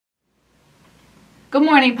Good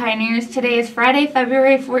morning, Pioneers. Today is Friday,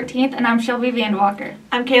 February 14th, and I'm Shelby Vandewalker.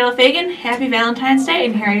 I'm Kayla Fagan. Happy Valentine's Day,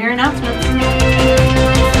 and here are your announcements.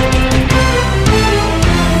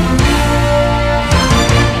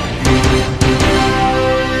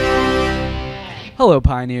 Hello,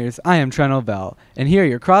 Pioneers. I am Trent Ovell, and here are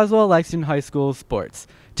your Croswell-Lexington High School sports.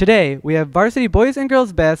 Today, we have varsity boys and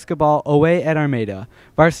girls basketball away at Armada.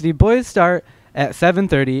 Varsity boys start at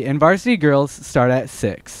 7:30, and varsity girls start at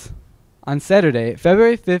 6. On Saturday,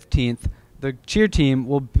 February 15th, the cheer team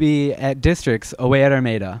will be at Districts away at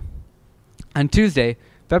Armada. On Tuesday,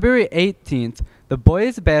 February 18th, the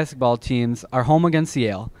boys basketball teams are home against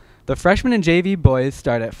Yale. The freshman and JV boys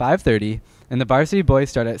start at 5:30, and the varsity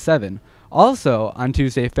boys start at 7. Also, on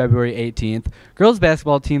Tuesday, February 18th, girls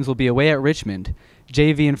basketball teams will be away at Richmond.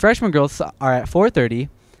 JV and freshman girls are at 4:30,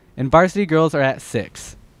 and varsity girls are at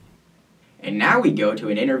 6. And now we go to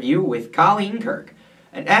an interview with Colleen Kirk,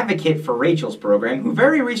 an advocate for Rachel's program who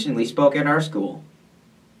very recently spoke at our school.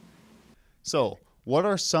 So, what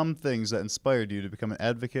are some things that inspired you to become an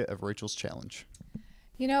advocate of Rachel's Challenge?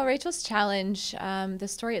 You know, Rachel's Challenge, the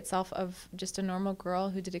story itself of just a normal girl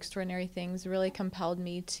who did extraordinary things really compelled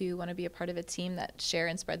me to want to be a part of a team that share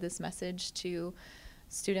and spread this message to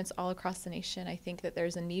students all across the nation. I think that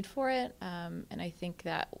there's a need for it, and I think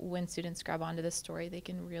that when students grab onto this story, they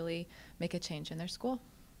can really make a change in their school.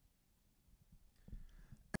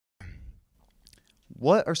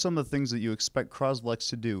 What are some of the things that you expect Croslex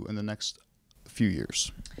to do in the next few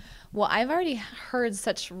years? Well, I've already heard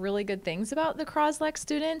such really good things about the Croslex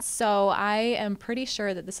students, so I am pretty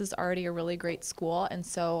sure that this is already a really great school, and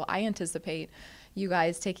so I anticipate you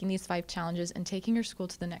guys taking these 5 challenges and taking your school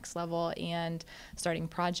to the next level and starting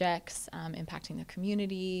projects, impacting the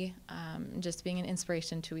community, just being an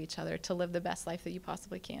inspiration to each other to live the best life that you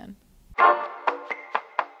possibly can.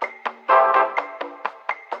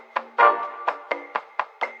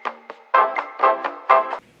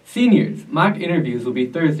 Seniors, mock interviews will be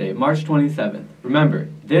Thursday, March 27th. Remember,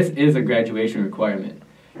 this is a graduation requirement.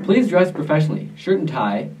 Please dress professionally. Shirt and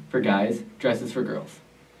tie for guys, dresses for girls.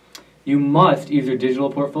 You must use your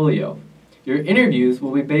digital portfolio. Your interviews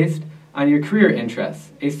will be based on your career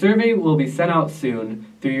interests. A survey will be sent out soon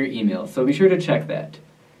through your email, so be sure to check that.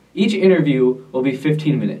 Each interview will be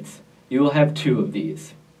 15 minutes. You will have 2 of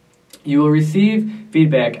these. You will receive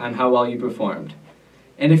feedback on how well you performed.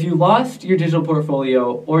 And if you lost your digital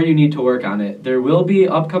portfolio or you need to work on it, there will be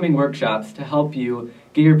upcoming workshops to help you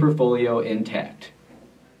get your portfolio intact.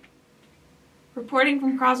 Reporting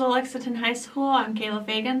from Croswell-Lexington High School, I'm Kayla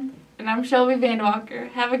Fagan. And I'm Shelby Vandewalker.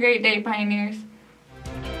 Have a great day, Pioneers.